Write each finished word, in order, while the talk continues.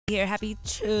Here, happy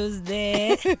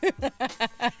Tuesday.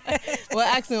 What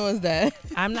accent was that?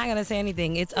 I'm not gonna say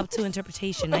anything. It's up to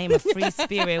interpretation. I am a free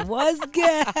spirit. What's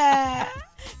good?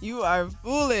 You are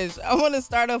foolish. I want to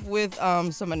start off with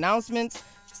some announcements.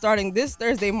 Starting this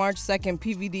Thursday, March 2nd,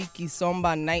 PVD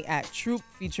Kizomba Night at Troop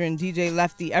featuring DJ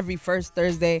Lefty every first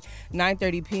Thursday,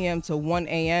 9:30 p.m. to 1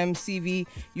 a.m. CV,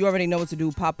 you already know what to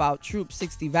do. Pop out Troop,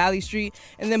 60 Valley Street.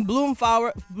 And then Bloom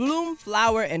Flower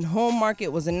and Home Market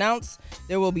was announced.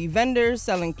 There will be vendors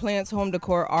selling plants, home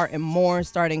decor, art, and more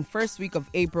starting first week of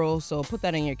April. So put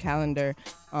that in your calendar.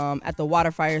 At the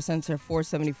Water Fire Center,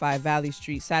 475 Valley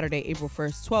Street, Saturday, April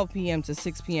 1st, 12 p.m. to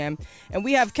 6 p.m. And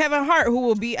we have Kevin Hart, who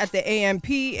will be at the AMP,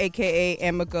 a.k.a.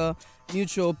 Amica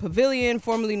Mutual Pavilion,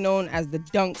 formerly known as the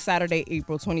Dunk, Saturday,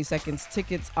 April 22nd.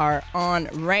 Tickets are on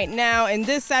right now. And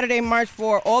this Saturday, March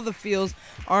 4, All the Fields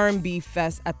R&B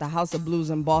Fest at the House of Blues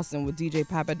in Boston with DJ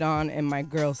Papadon and my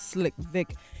girl Slick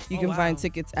Vic. You can find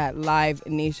tickets at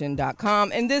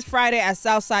livenation.com. And this Friday at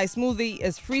Southside Smoothie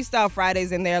is Freestyle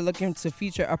Fridays, and they are looking to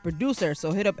feature a producer.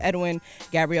 So hit up Edwin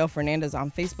Gabriel Fernandez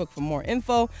on Facebook for more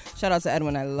info. Shout out to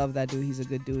Edwin. I love that dude. He's a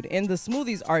good dude. And the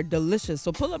smoothies are delicious.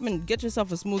 So pull up and get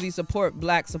yourself a smoothie. Support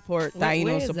Black, support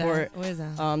Taino, support. Where is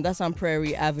that? That's on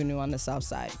Prairie Avenue on the south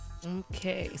side.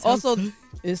 Okay. Also,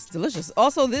 it's delicious.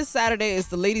 Also, this Saturday is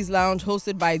the Ladies Lounge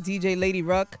hosted by DJ Lady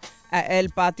Ruck at El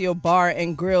Patio Bar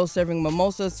and Grill, serving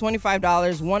mimosas.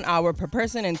 $25 1 hour per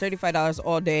person and $35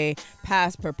 all day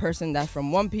pass per person. That's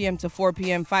from 1 p.m. to 4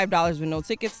 p.m. $5 with no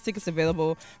tickets. Tickets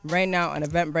available right now on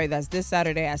Eventbrite. That's this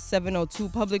Saturday at 702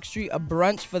 Public Street. A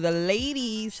brunch for the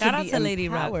ladies. Shout out to Lady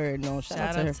Ruck. No, shout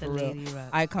out to her for real. Lady Ruck.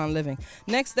 Icon Living.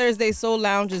 Next Thursday, Soul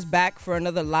Lounge is back for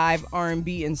another live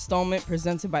R&B installment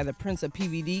presented by the Prince of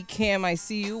PVD. Cam, I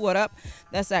see you. What up?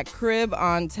 That's at Crib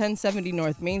on 1070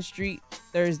 North Main Street.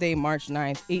 Thursday, March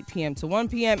 9th, 8 p.m. to 1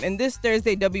 p.m. And this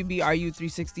Thursday, WBRU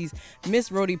 360's Miss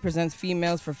Rhodey presents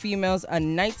Females for Females, a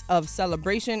night of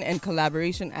celebration and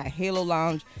collaboration at Halo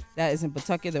Lounge. That is in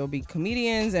Pawtucket. There will be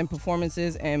comedians and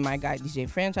performances, and my guy DJ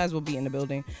Franchise will be in the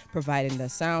building providing the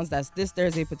sounds. That's this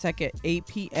Thursday, Pawtucket, 8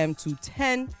 p.m. to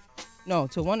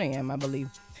 1 a.m., I believe.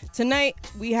 Tonight,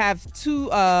 we have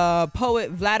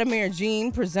poet Vladimir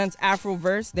Jean presents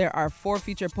Afroverse. There are 4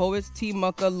 featured poets, T.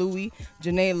 Mucka, Louie,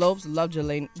 Janae Lopes, love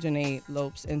Janae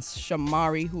Lopes, and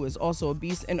Shamari, who is also a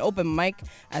beast. An open mic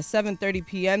at 7:30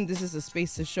 p.m. This is a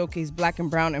space to showcase Black and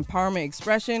Brown empowerment,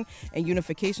 expression, and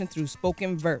unification through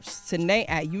spoken verse. Tonight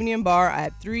at Union Bar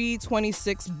at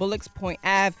 326 Bullocks Point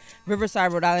Ave,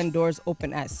 Riverside, Rhode Island. Doors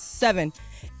open at 7.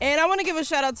 And I want to give a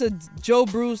shout out to Joe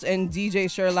Bruce and DJ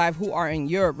Sherlive, who are in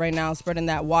Europe right now, spreading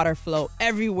that water flow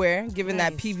everywhere, giving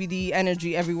that PVD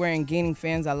energy everywhere and gaining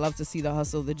fans. I love to see the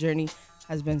hustle. The journey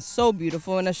has been so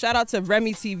beautiful. And a shout out to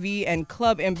Remy TV and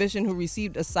Club Ambition, who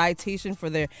received a citation for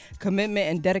their commitment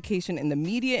and dedication in the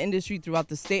media industry throughout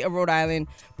the state of Rhode Island,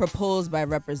 proposed by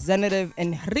Representative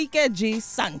Enrique G.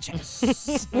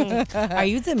 Sanchez. Are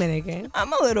you Dominican?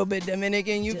 I'm a little bit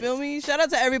Dominican, you feel me? Shout out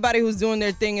to everybody who's doing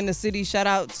their thing in the city. Shout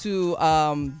out to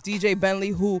DJ Bentley,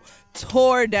 who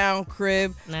tore down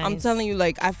Crib. Nice. I'm telling you,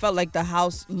 like, I felt like the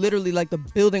house, literally, like the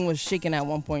building was shaking at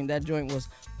one point. That joint was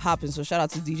popping. So shout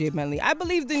out to DJ Bentley. I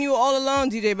believed in you all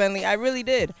along, DJ Bentley. I really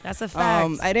did. That's a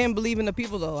fact. I didn't believe in the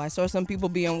people, though. I saw some people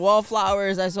being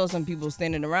wallflowers. I saw some people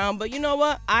standing around. But you know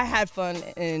what? I had fun,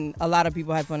 and a lot of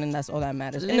people had fun, and that's all that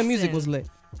matters. And the music was lit.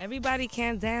 Everybody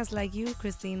can't dance like you,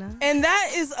 Christina. And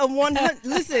that is a 100.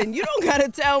 Listen, you don't gotta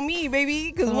tell me, baby,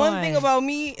 because one thing about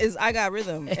me is I got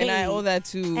rhythm, and I owe that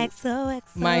to XOXO.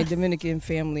 my Dominican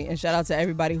family. And shout out to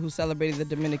everybody who celebrated the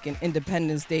Dominican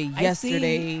Independence Day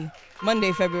yesterday,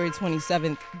 Monday, February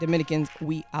 27th. Dominicans,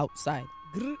 we outside.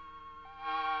 Grr.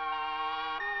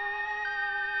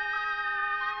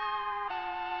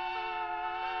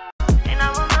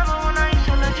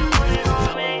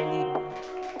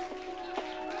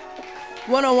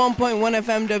 101.1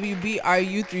 FM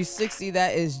WBRU 360.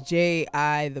 That is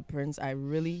J.I. the Prince. I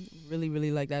really, really,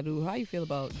 really like that dude. How you feel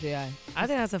about J.I.? I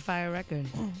think that's a fire record.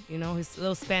 You know, his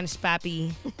little Spanish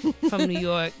papi from New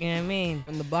York. You know what I mean?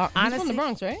 From the Bronx. He's from the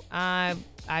Bronx, right?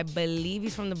 I believe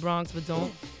he's from the Bronx, but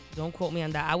don't quote me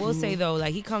on that. I will say though,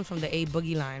 like, he comes from the A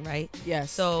Boogie line, right? Yes.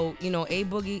 So, you know, A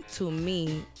Boogie to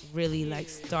me really like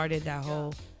started that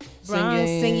whole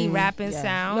singing, rapping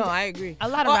sound. No, I agree. A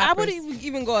lot of rappers. I would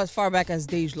even go as far back as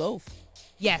Dej Loaf.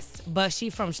 Yes, but she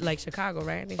from like Chicago,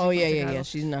 right? I think yeah.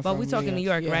 She's not. But from we talking New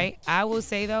York, yeah. right? I will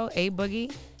say though, A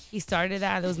Boogie, he started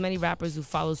that. There was many rappers who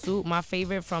followed suit. My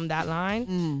favorite from that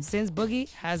line since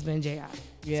Boogie has been J.I.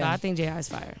 Yeah. So I think J.I. is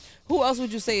fire. Who else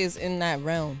would you say is in that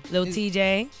realm? Lil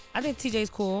TJ. I think TJ's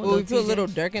cool. Will we put Lil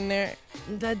Durk in there?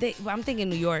 I'm thinking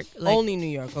New York. Only New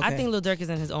York, okay. I think Lil Durk is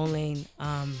in his own lane.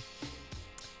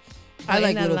 I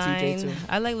like Lil TJ too.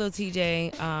 I like Lil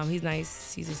TJ. He's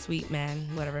nice. He's a sweet man.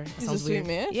 Whatever. He's a sweet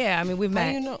man? Yeah, I mean, we've met.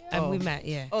 How do you know? We've met,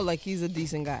 yeah. Oh, like he's a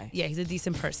decent guy. Yeah, he's a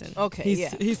decent person. Okay,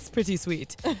 He's pretty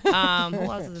sweet. Who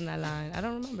else is in that line? I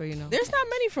don't remember, There's not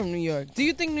many from New York. Do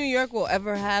you think New York will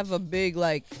ever have a big,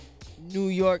 like, New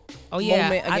York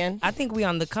moment again? I think we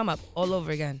on the come up all over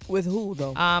again. With who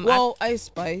though? Ice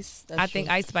Spice. I think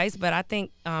Ice Spice, but I think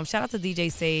shout out to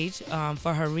DJ Sage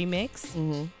for her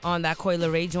remix on that Coi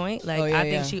Leray joint. Like I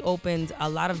think she opened a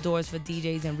lot of doors for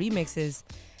DJs and remixes,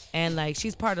 and like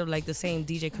she's part of like the same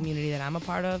DJ community that I'm a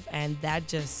part of, and that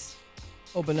just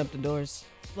opened up the doors.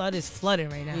 Flood is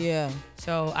flooding right now. Yeah.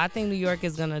 So I think New York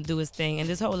is gonna do its thing, and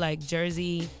this whole like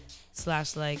Jersey /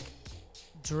 like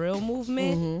drill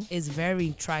movement is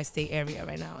very tri-state area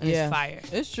right now, and it's fire.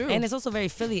 It's true, and it's also very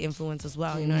Philly influence as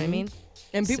well. You know what I mean?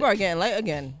 And people are getting light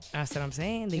again. That's what I'm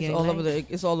saying.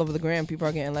 It's all over the gram. People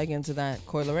are getting light into that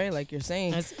Coi Leray, like you're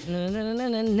saying. It's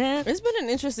been an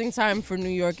interesting time for New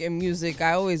York in music.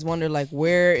 I always wonder, like,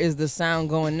 where is the sound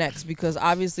going next? Because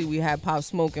obviously we had Pop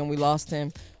Smoke and we lost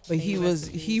him. But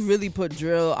he really put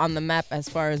drill on the map as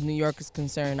far as New York is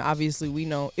concerned. Obviously, we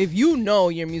know, if you know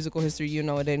your musical history, you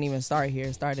know it didn't even start here.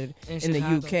 It started in the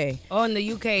UK. Oh, in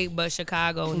the UK, but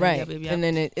Chicago. Right. And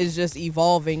then it is just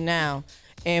evolving now.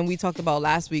 And we talked about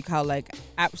last week how like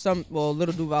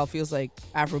Little Duval feels like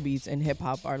Afrobeats and hip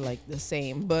hop are like the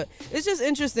same. But it's just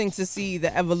interesting to see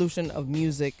the evolution of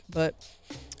music. But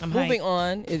moving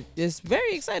on, it is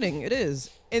very exciting. It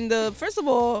is. First of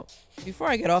all, before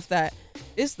I get off that,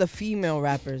 it's the female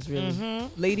rappers, really.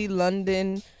 Lady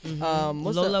London,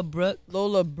 Lola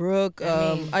Brooke,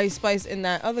 Ice Spice, and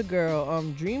that other girl,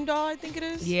 Dream Doll, I think it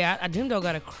is. Yeah, Dream Doll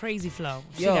got a crazy flow.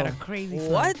 She got a crazy flow.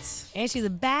 What? And she's a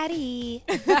baddie.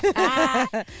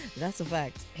 That's a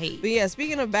fact. Hey. But yeah,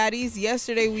 speaking of baddies,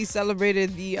 yesterday we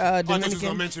celebrated the Dominican. I thought you was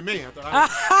gonna mention me.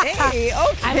 Hey,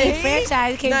 okay. I mean,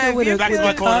 franchise came through with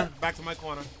Back to my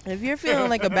corner. If you're feeling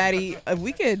like a baddie,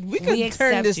 we could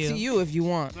turn this to you if you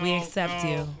want. We accept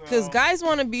you. Because guys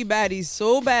want to be baddies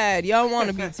so bad. Y'all want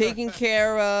to be taken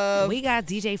care of. We got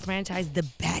DJ Franchise, the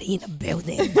baddie in the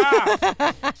building.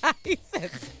 He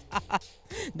said stop.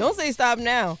 Don't say stop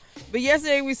now. But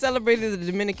yesterday we celebrated the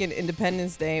Dominican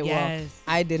Independence Day. Yes.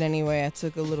 Well, I did anyway. I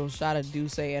took a little shot of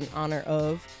Douce in honor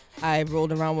of. I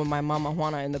rolled around with my Mama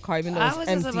Juana in the car, even though it was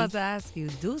empty. I was just about to ask you,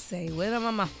 Douce, where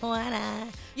Mama Juana?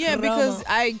 Yeah, because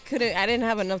I didn't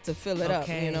have enough to fill it up,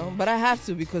 But I have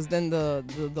to because then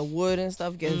the wood and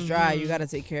stuff gets dry. You got to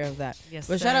take care of that. Yes,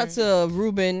 but shout out to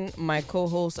Ruben, my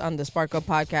co-host on the Spark Up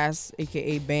podcast,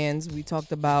 aka Bands. We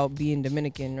talked about being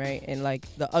Dominican, right? And like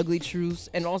the ugly truths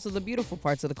and also the beautiful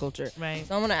parts of the culture. Right.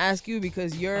 So I'm gonna ask you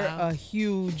because you're a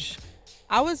huge.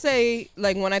 I would say,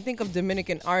 like, when I think of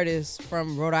Dominican artists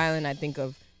from Rhode Island, I think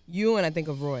of you and I think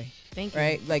of Roy. Thank you.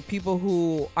 Right? Like, people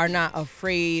who are not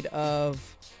afraid of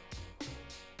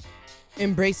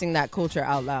embracing that culture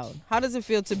out loud. How does it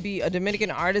feel to be a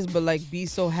Dominican artist, but, like, be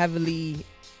so heavily,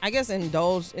 I guess,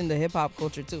 indulged in the hip-hop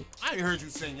culture, too? I ain't heard you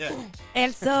sing yet.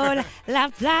 El Sol, La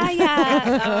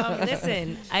Playa.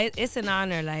 Listen, it's an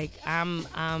honor. Like, I'm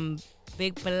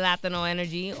big Platano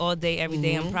energy all day, every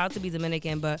day. I'm proud to be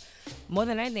Dominican, but more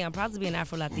than anything, I'm proud to be an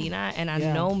Afro-Latina, and I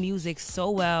know music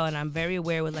so well, and I'm very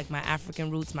aware with like my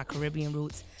African roots, my Caribbean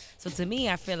roots. So to me,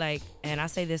 I feel like, and I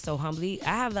say this so humbly,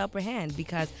 I have the upper hand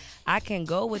because I can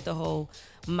go with the whole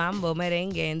mambo,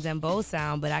 merengue, and dembow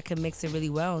sound, but I can mix it really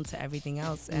well into everything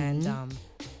else. And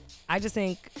I just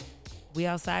think we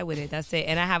outside with it. That's it.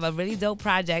 And I have a really dope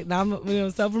project. Now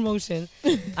I'm self-promotion.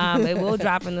 It will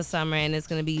drop in the summer, and it's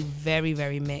going to be very,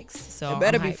 very mixed. So it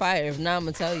better be fire. If not, I'm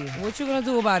going to tell you. What you going to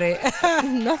do about it?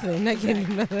 Nothing. I can't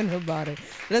do nothing about it.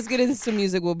 Let's get into some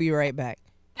music. We'll be right back.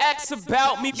 X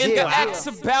about me, nigga, X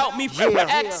about me,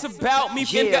 X about me,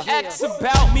 nigga, X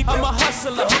about me. I'm a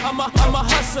hustler, I'm a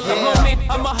hustler, homie.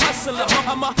 I'm a hustler,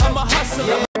 I'm a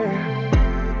hustler.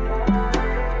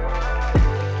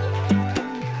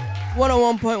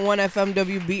 101.1 FM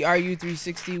WBRU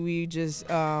 360.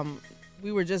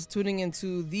 We were just tuning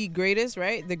into the greatest,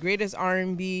 right? The greatest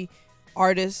R&B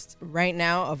artist right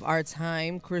now of our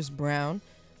time, Chris Brown.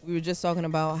 We were just talking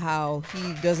about how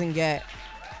he doesn't get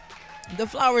the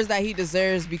flowers that he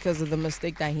deserves because of the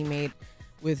mistake that he made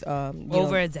with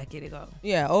over a decade ago.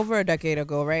 Yeah, over a decade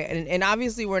ago, right? And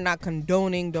obviously we're not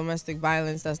condoning domestic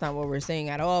violence. That's not what we're saying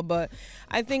at all. But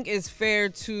I think it's fair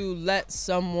to let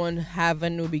someone have a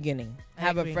new beginning,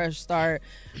 have a fresh start,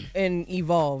 and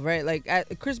evolve, right?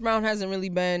 Like Chris Brown hasn't really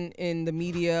been in the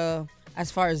media as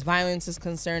far as violence is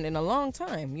concerned in a long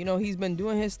time. You know, he's been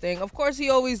doing his thing. Of course, he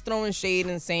always throwing shade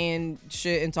and saying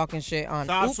shit and talking shit on.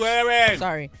 Stop swearing.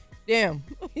 Sorry. Damn.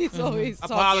 He's always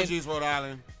talking. Apologies, Rhode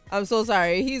Island. I'm so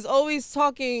sorry. He's always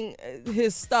talking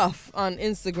his stuff on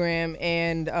Instagram,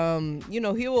 and you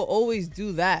know, he will always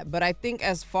do that. But I think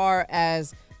as far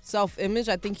as self-image,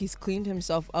 I think he's cleaned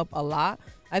himself up a lot.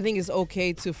 I think it's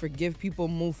okay to forgive people,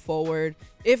 move forward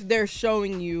if they're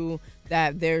showing you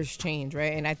that there's change,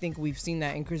 right? And I think we've seen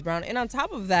that in Chris Brown. And on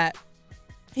top of that,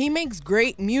 he makes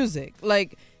great music.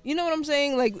 Like, you know what I'm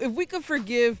saying? Like, if we could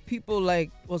forgive people,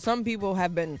 like, well, some people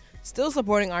have been still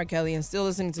supporting R. Kelly and still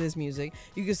listening to his music.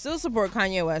 You can still support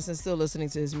Kanye West and still listening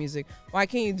to his music. Why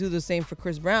can't you do the same for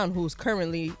Chris Brown, who's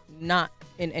currently not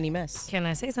in any mess? Can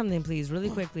I say something, please, really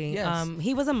quickly? Yes.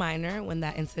 He was a minor when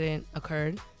that incident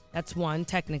occurred. That's one,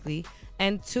 technically.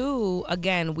 And two,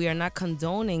 again, we are not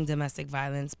condoning domestic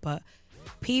violence, but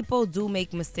people do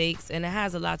make mistakes, and it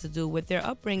has a lot to do with their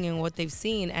upbringing, what they've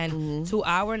seen. And to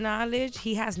our knowledge,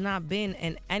 he has not been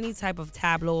in any type of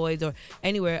tabloids or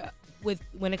anywhere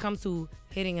when it comes to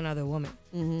hitting another woman.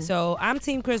 So I'm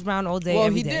Team Chris Brown all day,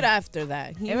 every day. Did after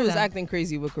that. He was acting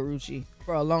crazy with Karrueche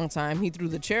for a long time. He threw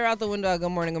the chair out the window at Good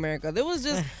Morning America. There was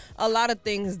just a lot of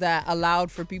things that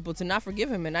allowed for people to not forgive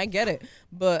him, and I get it.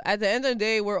 But at the end of the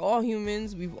day, we're all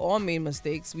humans. We've all made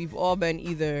mistakes. We've all been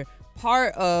either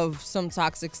part of some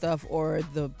toxic stuff or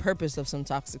the purpose of some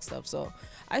toxic stuff. So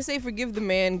I say forgive the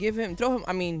man, throw him,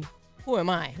 I mean, who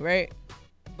am I, right?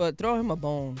 But throw him a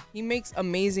bone. He makes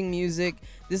amazing music.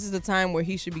 This is the time where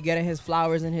he should be getting his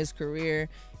flowers in his career.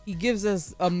 He gives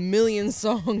us 1 million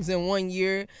songs in 1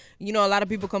 year. You know, a lot of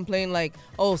people complain like,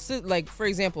 oh, like, for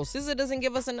example, SZA doesn't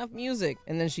give us enough music.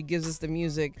 And then she gives us the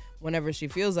music whenever she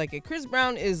feels like it. Chris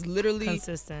Brown is literally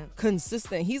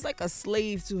consistent. He's like a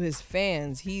slave to his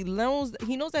fans. He knows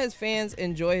that his fans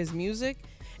enjoy his music,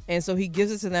 and so he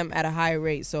gives it to them at a high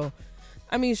rate. So,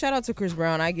 I mean, shout out to Chris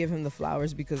Brown. I give him the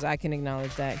flowers because I can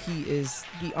acknowledge that he is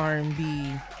the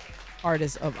R&B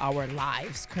artist of our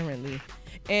lives currently.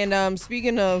 And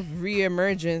speaking of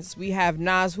reemergence, we have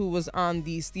Nas, who was on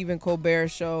the Stephen Colbert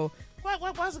show. Why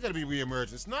is it going to be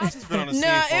reemergence? Nas has been on the scene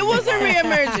No, for it a wasn't while.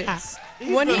 reemergence.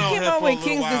 When he came out with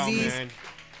King's Disease, man.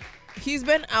 he's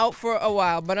been out for a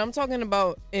while, but I'm talking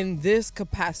about in this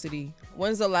capacity.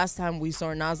 When's the last time we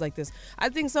saw Nas like this? I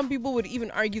think some people would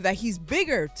even argue that he's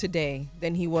bigger today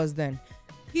than he was then.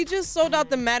 He just sold out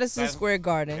the Madison Square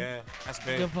Garden. Yeah, that's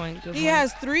big. Good point. He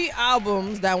has 3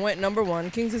 albums that went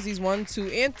 #1. King's Disease 1, 2,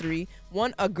 and 3.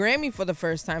 Won a Grammy for the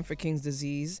first time for King's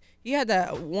Disease. He had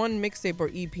that one mixtape or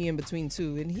EP in between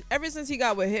too. And ever since he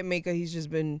got with Hitmaker, he's just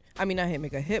been, not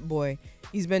Hitmaker, Hit Boy.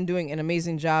 He's been doing an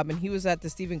amazing job. And he was at the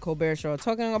Stephen Colbert show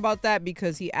talking about that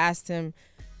because he asked him,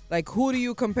 like, who do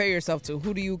you compare yourself to?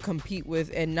 Who do you compete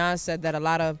with? And Nas said that a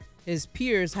lot of his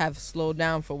peers have slowed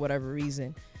down for whatever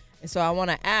reason. And so I want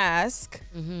to ask,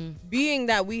 being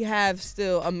that we have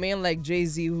still a man like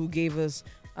Jay-Z who gave us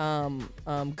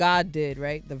God Did,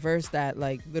 right? The verse that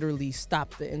like literally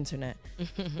stopped the internet.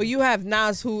 But you have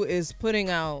Nas who is putting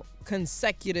out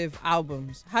consecutive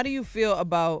albums. How do you feel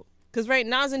about, because right,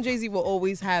 Nas and Jay-Z will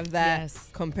always have that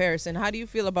comparison. How do you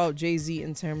feel about Jay-Z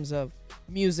in terms of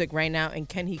music right now, and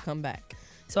can he come back?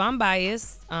 So I'm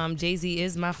biased. Jay-Z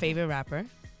is my favorite rapper.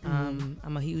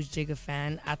 I'm a huge Jigga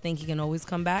fan. I think he can always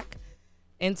come back.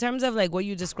 In terms of like what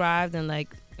you described, and like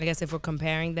I guess if we're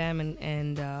comparing them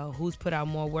and who's put out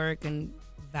more work and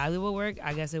valuable work,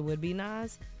 I guess it would be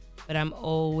Nas. But I'm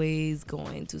always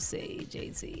going to say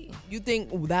Jay-Z. You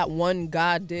think that one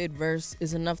God Did verse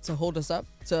is enough to hold us up,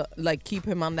 to like keep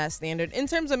him on that standard? In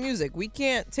terms of music, we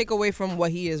can't take away from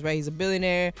what he is, right? He's a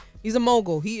billionaire. He's a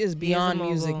mogul. He is beyond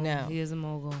music now. He is a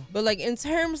mogul. But like in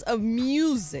terms of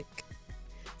music,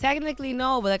 technically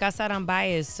no, but like I said, I'm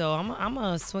biased, so I'm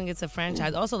gonna swing it to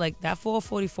franchise. Also, like that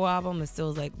 444 album is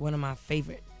still like one of my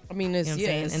favorite. I mean, it's, you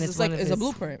know yeah, and it's like it's a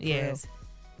blueprint. Yes.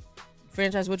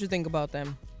 Franchise, what you think about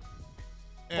them?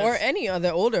 Or any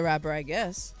other older rapper, I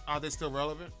guess. Are they still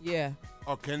relevant? Yeah.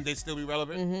 Or can they still be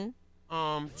relevant?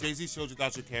 Jay-Z showed you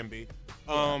that you can be.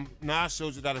 Nas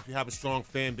showed you that if you have a strong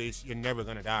fan base, you're never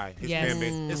gonna die.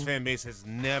 His fan base has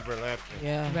never left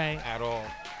him. At all.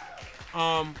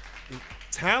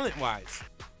 Talent-wise,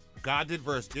 God Did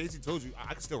verse. Jay-Z told you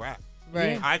I can still rap.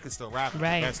 Right. I could still rap.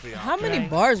 Right. How many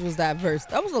bars was that verse?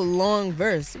 That was a long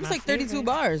verse. It was like 32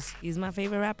 bars. He's my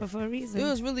favorite rapper for a reason. It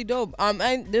was really dope.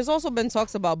 And there's also been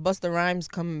talks about Busta Rhymes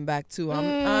coming back too.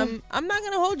 I'm not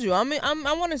gonna hold you. I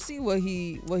want to see what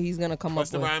he's gonna come up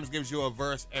with. Busta Rhymes gives you a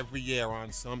verse every year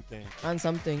on something.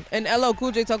 And LL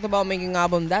Cool J talked about making an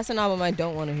album. That's an album I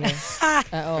don't want to hear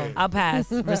at all. I'll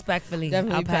pass respectfully.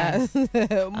 Definitely I'll pass.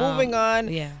 Moving on.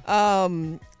 Yeah.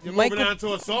 You're moving on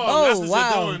to a song. Oh, that's what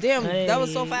wow. you're doing. Damn, that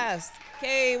was so fast.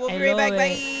 Okay, we'll be right back.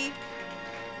 Bye.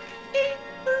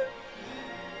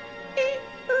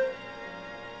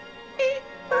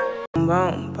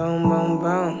 Boom, boom, boom,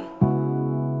 boom.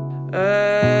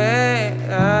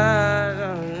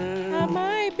 I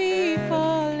might be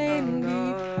falling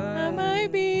deep. I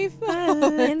might be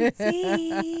falling.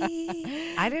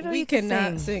 I didn't know we you could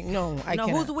cannot sing. No, I no,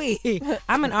 cannot. who's we?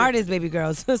 I'm an artist, baby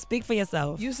girl. So speak for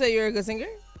yourself. You say you're a good singer?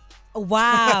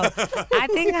 Wow. I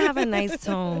think I have a nice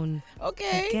tone.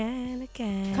 Okay.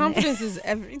 Again. Confidence is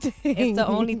everything. It's the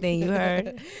only thing you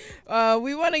heard.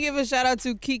 We want to give a shout out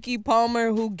to Kiki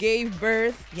Palmer, who gave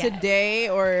birth today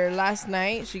or last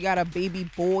night. She got a baby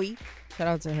boy. Shout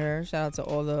out to her. Shout out to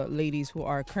all the ladies who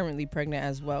are currently pregnant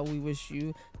as well. We wish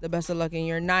you the best of luck in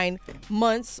your 9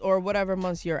 months or whatever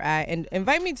months you're at. And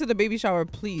invite me to the baby shower,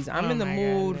 please. I'm in the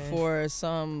mood for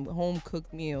some home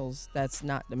cooked meals that's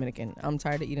not Dominican. I'm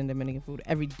tired of eating Dominican food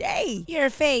every day. You're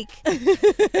fake.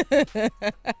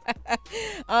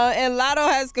 And Lotto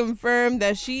has confirmed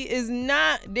that she is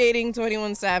not dating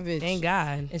 21 Savage. Thank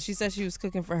God. And she said she was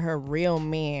cooking for her real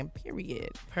man,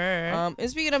 period. Her. And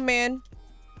speaking of man,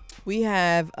 we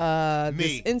have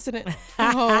this incident.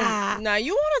 Now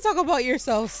you want to talk about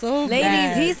yourself so Ladies,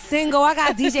 bad. he's single. I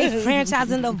got DJ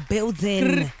Franchise in the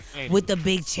building with the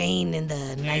big chain and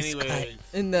the nice cut.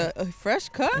 In the fresh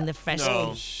cut? In the fresh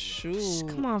No. Shoot.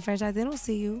 Come on, Franchise. They don't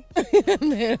see you.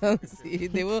 They don't see.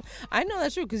 They will. I know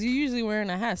that's true because you're usually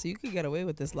wearing a hat, so you could get away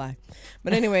with this lie.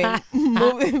 But anyway,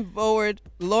 moving forward,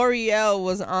 L'Oreal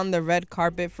was on the red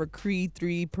carpet for Creed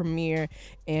 3 premiere,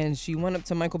 and she went up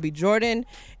to Michael B. Jordan,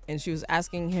 and she was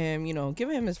asking him,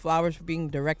 giving him his flowers for being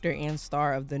director and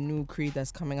star of the new Creed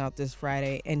that's coming out this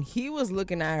Friday. And he was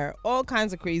looking at her all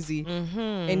kinds of crazy,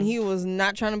 and he was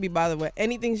not trying to be bothered with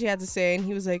anything she had to say. And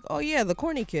he was like, "Oh yeah, the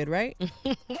corny kid, right?"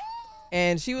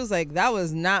 And she was like, "That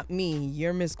was not me.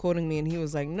 You're misquoting me." And he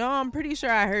was like, "No, I'm pretty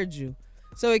sure I heard you."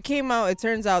 So it came out. It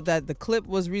turns out that the clip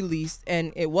was released,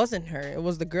 and it wasn't her. It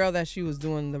was the girl that she was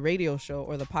doing the radio show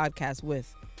or the podcast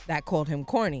with that called him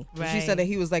corny. Right. She said that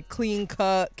he was like clean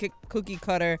cut, cookie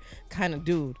cutter kind of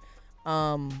dude.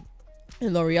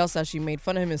 And L'Oreal said she made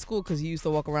fun of him in school because he used to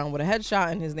walk around with a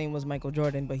headshot and his name was Michael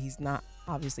Jordan, but he's not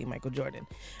obviously Michael Jordan.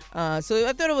 So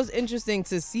I thought it was interesting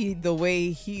to see the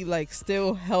way he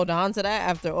still held on to that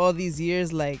after all these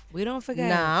years. We don't forget.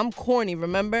 Nah, I'm corny,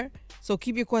 remember? So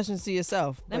keep your questions to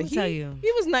yourself. Let me tell you.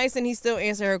 He was nice and he still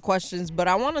answered her questions, but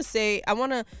I want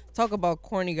to talk about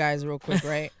corny guys real quick,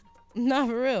 right? Not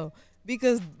for real.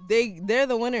 Because they're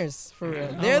the winners, for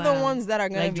real. They're the ones that are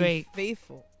going to be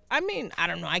faithful. I mean, I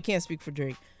don't know. I can't speak for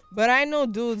Drake. But I know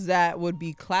dudes that would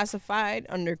be classified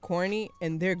under corny,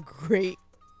 and they're great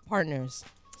partners.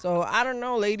 So I don't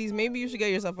know, ladies. Maybe you should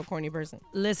get yourself a corny person.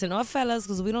 Listen, or fellas,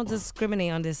 because we don't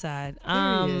discriminate on this side.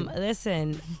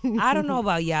 Listen, I don't know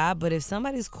about y'all, but if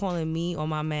somebody's calling me or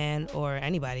my man or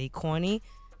anybody corny,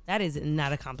 that is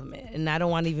not a compliment, and I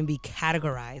don't want to even be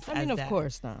categorized as that. Of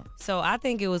course not. So I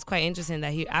think it was quite interesting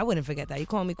that I wouldn't forget that. You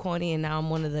call me corny, and now I'm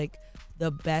one of the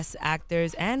best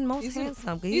actors and most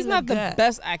handsome. He's not the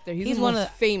best actor. He's the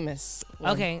most famous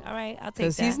one. Okay, all right, I'll take that.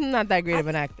 Because he's not that great of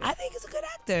an actor. I think he's a good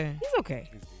actor. He's okay.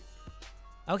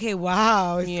 Okay,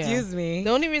 wow. Excuse me. The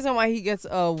only reason why he gets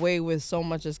away with so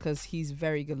much is because he's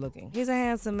very good looking. He's a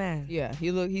handsome man. Yeah,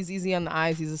 he's easy on the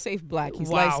eyes. He's a safe black. He's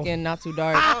light skinned, not too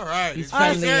dark. All right. He's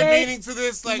friendly. friendly. Is there a meaning to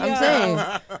this?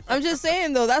 I'm just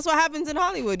saying though. That's what happens in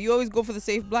Hollywood. You always go for the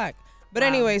safe black. But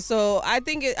anyway, so I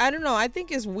think I don't know. I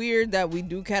think it's weird that we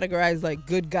do categorize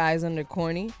good guys under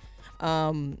corny.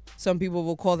 Some people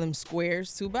will call them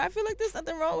squares too, but I feel like there's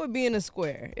nothing wrong with being a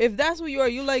square. If that's what you are,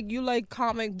 you like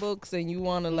comic books and you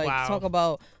want to talk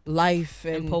about life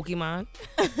and Pokemon.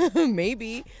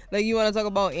 Maybe you want to talk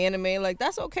about anime.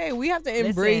 That's okay. We have to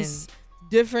embrace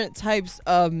different types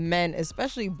of men,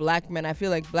 especially black men. I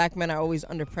feel like black men are always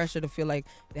under pressure to feel like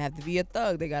they have to be a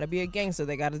thug, they got to be a gangster,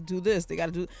 they got to do this, they got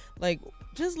to do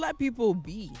just let people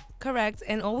be. Correct.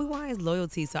 And all we want is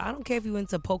loyalty. So I don't care if you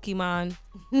into Pokemon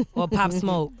or Pop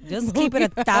Smoke. Just keep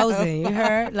it 1,000. You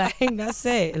heard? That's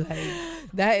it.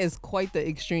 That is quite the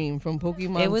extreme from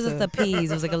Pokemon. It was just the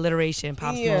P's. It was alliteration.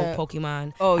 Pop Smoke,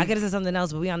 Pokemon. Oh, I could have said something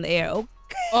else, but we on the air.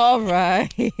 All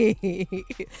right.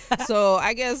 So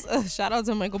I guess shout out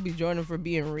to Michael B. Jordan for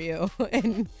being real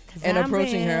and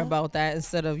approaching her about that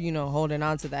instead of, holding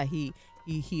on to that. He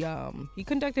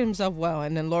conducted himself well,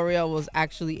 and then L'Oreal was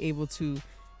actually able to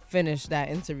finish that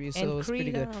interview, so it was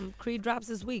pretty good. Creed drops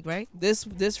this week, right?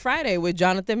 This Friday with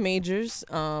Jonathan Majors,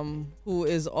 who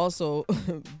is also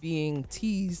being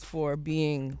teased for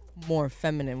being more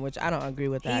feminine, which I don't agree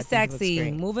with that. He's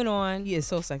sexy. Moving on. He is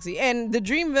so sexy. And the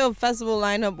Dreamville Festival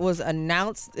lineup was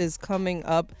announced, is coming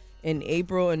up in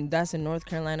April, and that's in North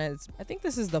Carolina. I think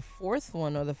this is the 4th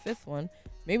one or the 5th one,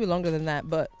 maybe longer than that,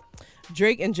 but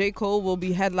Drake and J. Cole will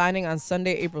be headlining on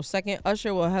Sunday, April 2nd.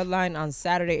 Usher will headline on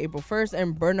Saturday, April 1st.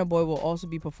 And Burna Boy will also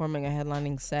be performing a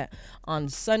headlining set on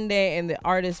Sunday. And the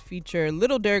artists feature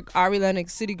Lil Durk, Ari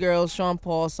Lennox, City Girls, Sean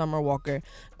Paul, Summer Walker,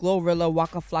 Glorilla,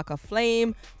 Waka Flocka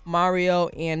Flame, Mario,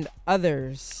 and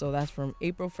others. So that's from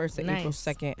April 1st to April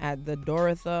 2nd at the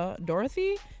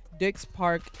Dorothy Dix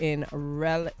Park in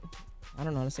Raleigh. I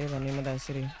don't know how to say the name of that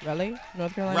city. Raleigh,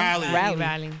 North Carolina?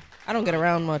 Raleigh. I don't get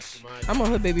around much. I'm a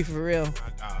hood baby for real.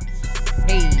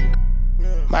 Hey.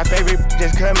 My favorite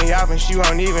just cut me off and she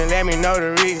won't even let me know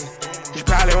the reason. She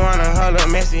probably wanna hold up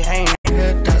messy hang.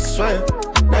 Yeah, that's right.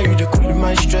 Now you the cool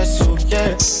my stress, so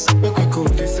yeah. Look at cool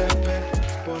this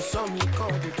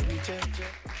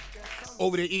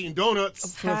over there eating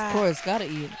donuts. Of course, gotta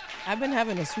eat. I've been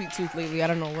having a sweet tooth lately. I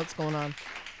don't know what's going on.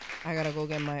 I gotta go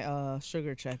get my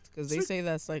sugar checked because they say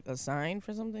that's like a sign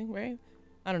for something, right?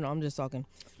 I don't know. I'm just talking.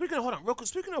 Hold on, real quick.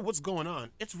 Speaking of what's going on,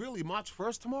 it's really March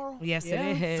 1st tomorrow? Yes, it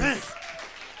is.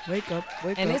 Wake up.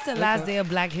 And it's the last day of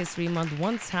Black History Month.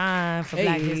 One time for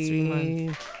Black History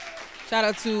Month. Shout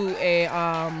out to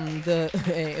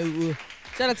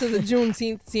shout out to the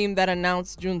Juneteenth team that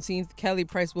announced Juneteenth. Kelly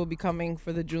Price will be coming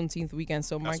for the Juneteenth weekend,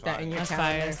 so mark that in your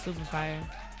calendar. Fire. Super fire.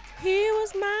 He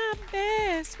was my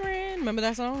best friend. Remember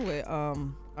that song with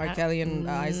R. Kelly and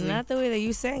Isley? Not the way that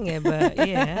you sang it, but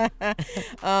yeah.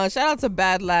 Shout out to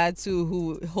Bad Lad too,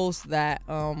 who hosts that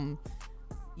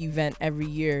event every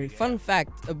year. Yeah. Fun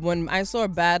fact: when I saw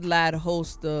Bad Lad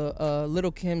host the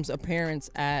Little Kim's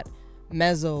appearance at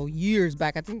Mezzo years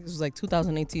back, I think this was like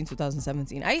 2018,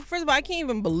 2017. First of all, I can't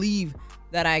even believe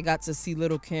that I got to see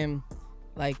Little Kim,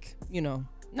 like,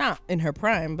 not in her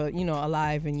prime, but,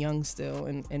 alive and young still,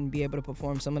 and be able to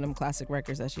perform some of them classic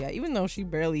records that she had, even though she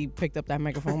barely picked up that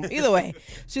microphone. Either way,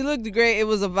 she looked great. It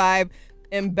was a vibe.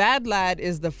 And Bad Lad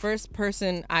is the first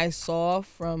person I saw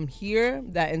from here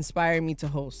that inspired me to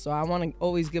host. So I want to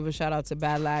always give a shout out to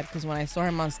Bad Lad, because when I saw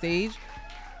him on stage,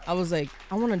 I was like,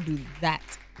 I want to do that.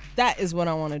 That is what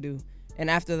I want to do. And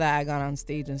after that, I got on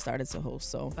stage and started to host.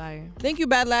 So fire. Thank you,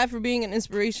 Bad Lad, for being an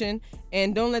inspiration.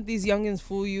 And don't let these youngins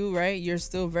fool you, right? You're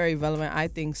still very relevant. I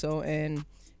think so. And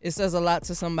it says a lot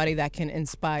to somebody that can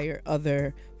inspire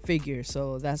other figures.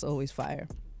 So that's always fire.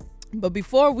 But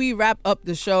before we wrap up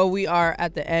the show, we are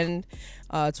at the end,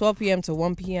 12 p.m. to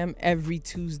 1 p.m. every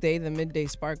Tuesday, the Midday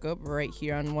Spark Up right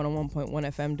here on 101.1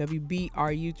 FM,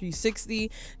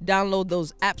 WBRU360. Download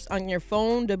those apps on your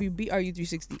phone,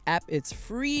 WBRU360 app. It's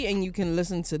free, and you can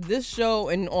listen to this show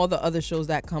and all the other shows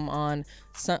that come on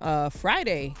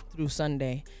Friday through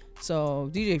Sunday. So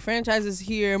DJ Franchise is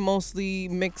here, mostly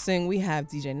mixing. We have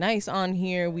DJ Nice on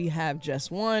here. We have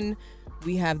Just One.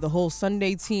 We have the whole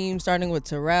Sunday team, starting with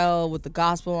Terrell with the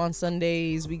gospel on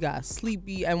Sundays. We got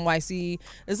Sleepy NYC.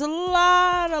 There's a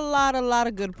lot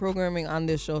of good programming on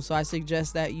this show. So I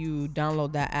suggest that you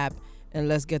download that app and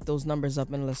let's get those numbers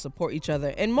up and let's support each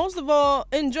other. And most of all,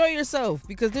 enjoy yourself,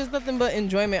 because there's nothing but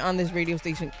enjoyment on this radio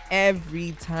station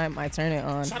every time I turn it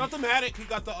on. Shout out to Matic. He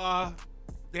got the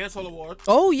Dancehall Award.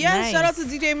 Oh, yeah. Nice. Shout out to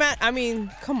DJ Matt. I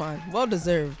mean, come on. Well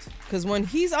deserved. Because when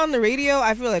he's on the radio,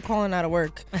 I feel like calling out of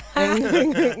work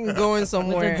and going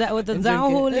somewhere. With the Don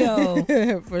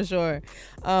Julio. For sure.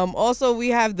 Also, we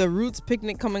have the Roots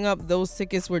Picnic coming up. Those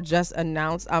tickets were just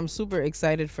announced. I'm super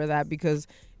excited for that, because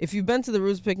if you've been to the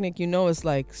Roots Picnic, you know it's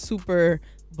like super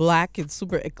black. It's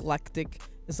super eclectic.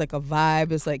 It's like a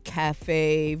vibe. It's like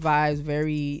cafe vibes,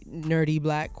 very nerdy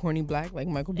black, corny black, like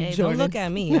Michael B. Jordan. Don't look at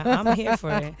me. I'm here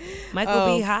for it. Michael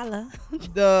B. Holla.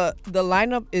 The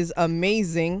lineup is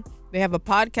amazing. They have a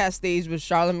podcast stage with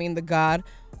Charlemagne the God,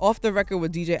 Off the Record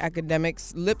with DJ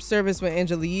Academics, Lip Service with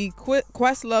Angela Yee,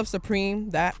 Questlove Supreme.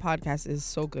 That podcast is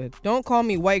so good. Don't Call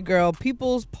Me White Girl,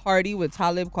 People's Party with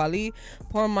Talib Kweli,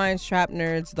 Poor Minds, Trap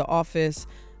Nerds, The Office,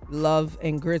 Love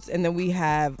and Grits. And then we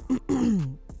have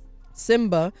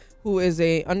Simba, who is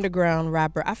a underground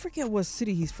rapper. I forget what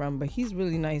city he's from, but he's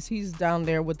really nice. He's down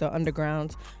there with the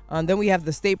underground. Then we have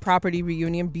the State Property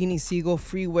Reunion, Beanie Siegel,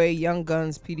 Freeway, Young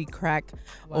Guns, PD Crack,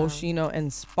 Oshino,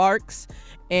 and Sparks.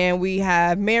 And we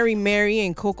have Mary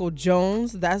and Coco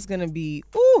Jones. That's going to be,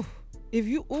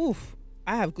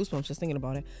 I have goosebumps just thinking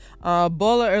about it.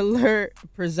 Baller Alert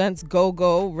presents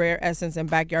Go-Go, Rare Essence, and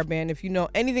Backyard Band. If you know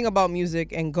anything about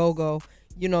music and Go-Go,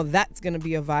 you know that's going to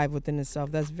be a vibe within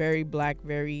itself. That's very black,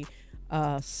 very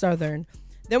southern.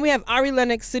 Then we have Ari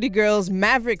Lennox, City Girls,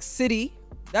 Maverick City.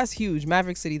 That's huge.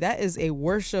 Maverick City. That is a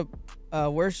worship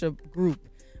group.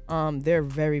 They're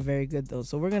very, very good though.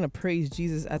 So we're going to praise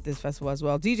Jesus at this festival as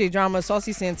well. DJ Drama,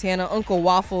 Saucy Santana, Uncle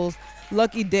Waffles,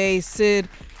 Lucky Day, Sid,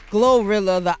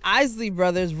 Glorilla, the Isley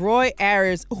Brothers, Roy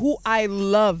Ayers, who I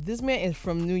love. This man is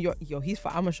from New York. Yo, he's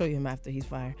fire. I'm going to show you him after. He's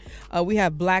fire. We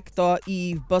have Black Thought,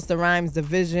 Eve, Busta Rhymes,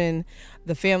 Division,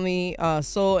 The Family,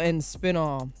 Soul, and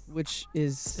Spinall, which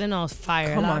is... Spinall's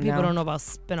fire. A lot of people don't know about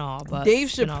Spinall, but Dave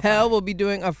Chappelle will be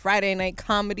doing a Friday night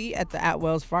comedy at the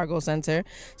Wells Fargo Center.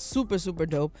 Super, super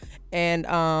dope. And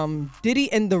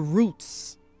Diddy and the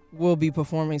Roots will be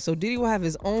performing. So Diddy will have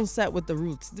his own set with the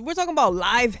Roots. We're talking about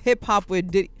live hip-hop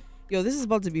with Diddy. Yo, this is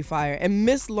about to be fire. And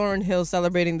Miss Lauryn Hill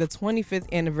celebrating the 25th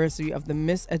anniversary of the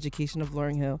Miss Education of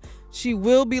Lauryn Hill. She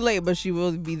will be late, but she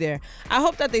will be there. I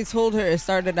hope that they told her it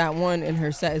started at 1 and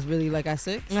her set is really like at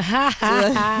 6. So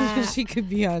that she could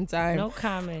be on time. No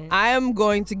comment. I am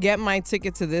going to get my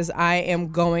ticket to this. I am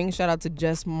going. Shout out to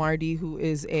Jess Marty, who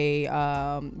is a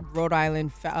Rhode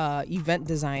Island event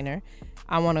designer.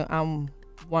 I want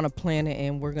to plan it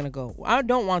and we're gonna go. I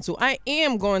don't want to. I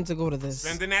am going to go to this.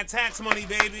 Spending that tax money,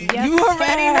 baby. Yes, you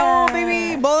already know,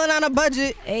 baby. Bowling on a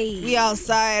budget. Hey. We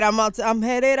outside. I'm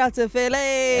headed out to Philly.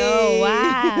 Oh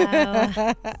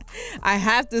wow. I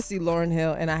have to see Lauryn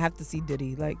Hill and I have to see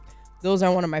Diddy. Like those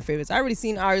are one of my favorites. I already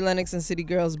seen Ari Lennox and City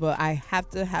Girls, but I have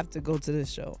to go to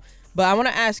this show. But I want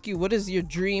to ask you, what is your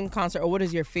dream concert or what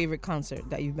is your favorite concert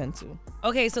that you've been to?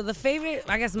 Okay, so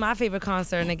my favorite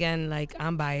concert, and again, like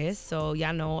I'm biased, so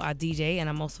y'all know I DJ and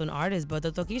I'm also an artist, but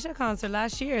the Tokischa concert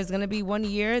last year is going to be 1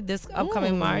 year this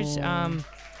upcoming March. I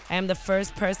am the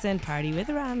first person, Party with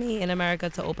Rami, in America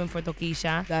to open for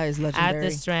Tokischa. That is legendary. At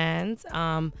the Strands.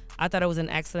 I thought it was an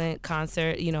excellent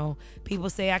concert. You know, people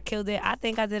say I killed it. I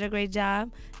think I did a great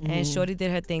job. And Shorty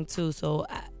did her thing too. So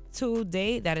to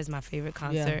date, that is my favorite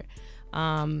concert.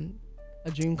 Yeah.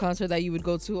 A dream concert that you would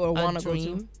go to or want to go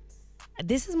to?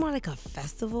 This is more like a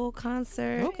festival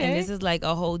concert. Okay. And this is like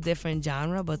a whole different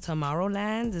genre. But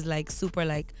Tomorrowland is like super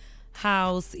like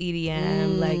house,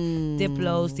 EDM, like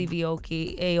Diplo, Stevie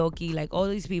Aoki, like all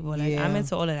these people. Like I'm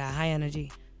into all of that high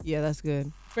energy. Yeah, that's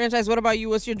good. Franchise, what about you?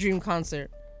 What's your dream concert?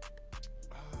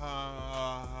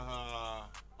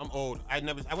 I'm old. I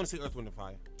want to see Earth, Wind &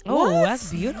 Fire. Oh,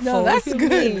 that's beautiful. No, that's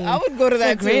good. I would go to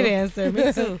that too. Great answer.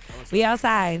 Me too. We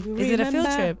outside. Is it a field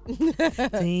trip?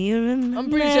 Do you remember? I'm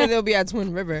pretty sure they'll be at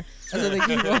Twin River. That's where they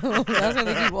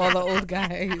keep all the old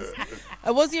guys.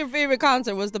 What's your favorite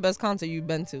concert? What's the best concert you've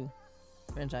been to?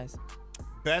 Franchise.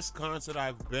 Best concert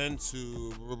I've been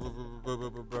to,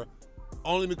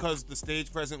 only because the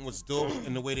stage presence was dope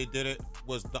and the way they did it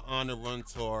was the On the Run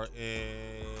tour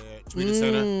at Tweeter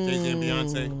Center, Jay-Z and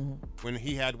Beyonce. When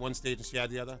he had one stage and she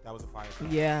had the other, that was a fire time.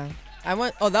 Yeah. I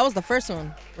went. Oh, that was the first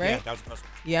one, right? Yeah, that was the first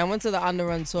one. Yeah, I went to the On the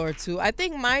Run tour too. I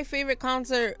think my favorite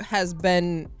concert has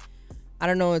been, I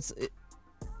don't know,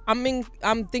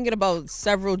 I'm thinking about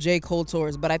several J. Cole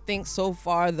tours, but I think so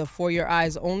far the For Your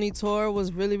Eyes Only tour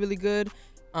was really, really good.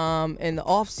 And the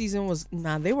off season was,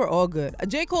 they were all good.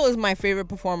 J. Cole is my favorite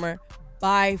performer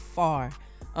by far.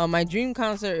 My dream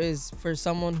concert is for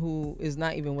someone who is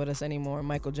not even with us anymore,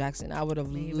 Michael Jackson. I would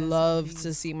have loved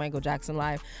to see Michael Jackson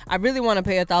live. I really want to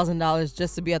pay $1,000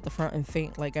 just to be at the front and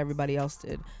faint like everybody else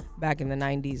did back in the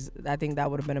 90s. I think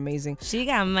that would have been amazing. She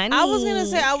got money. I was gonna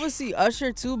say I would see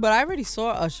Usher too, but I already saw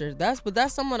Usher. That's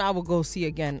someone I would go see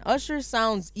again. Usher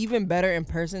sounds even better in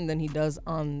person than he does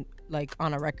on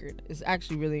a record. It's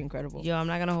actually really incredible. Yo, I'm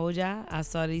not gonna hold ya. I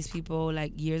saw these people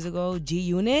like years ago,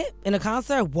 G-Unit in a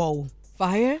concert. Whoa.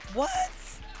 Fire? What?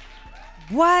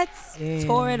 Damn.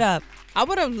 Tore it up. I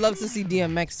would have loved to see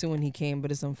DMX too when he came,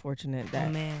 but it's unfortunate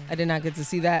that I did not get to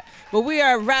see that. But we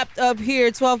are wrapped up here,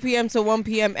 12 p.m. to 1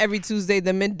 p.m. every Tuesday,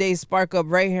 the midday spark up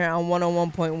right here on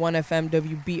 101.1 FM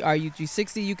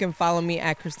WBRU360. You can follow me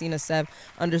at ChristinaSev_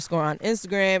 on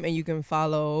Instagram, and you can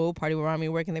follow Party with Rami.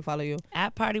 Where can they follow you?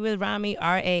 At Party with Rami,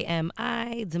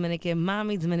 RAMI, Dominican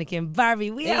Mommy, Dominican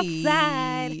Barbie. We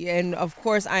outside. And of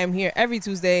course, I am here every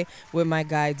Tuesday with my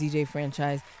guy, DJ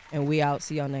Franchise. And we out.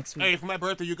 See y'all next week. Hey, for my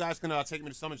birthday, you guys can take me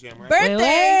to Summer Jam, right?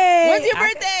 Birthday! When's your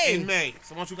birthday? In May.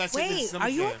 So once you guys say this, are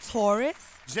you a Taurus?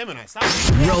 Gemini. Stop.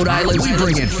 Rhode Island, we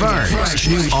bring it first. Fresh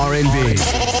new R&B.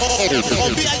 BIU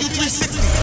 360.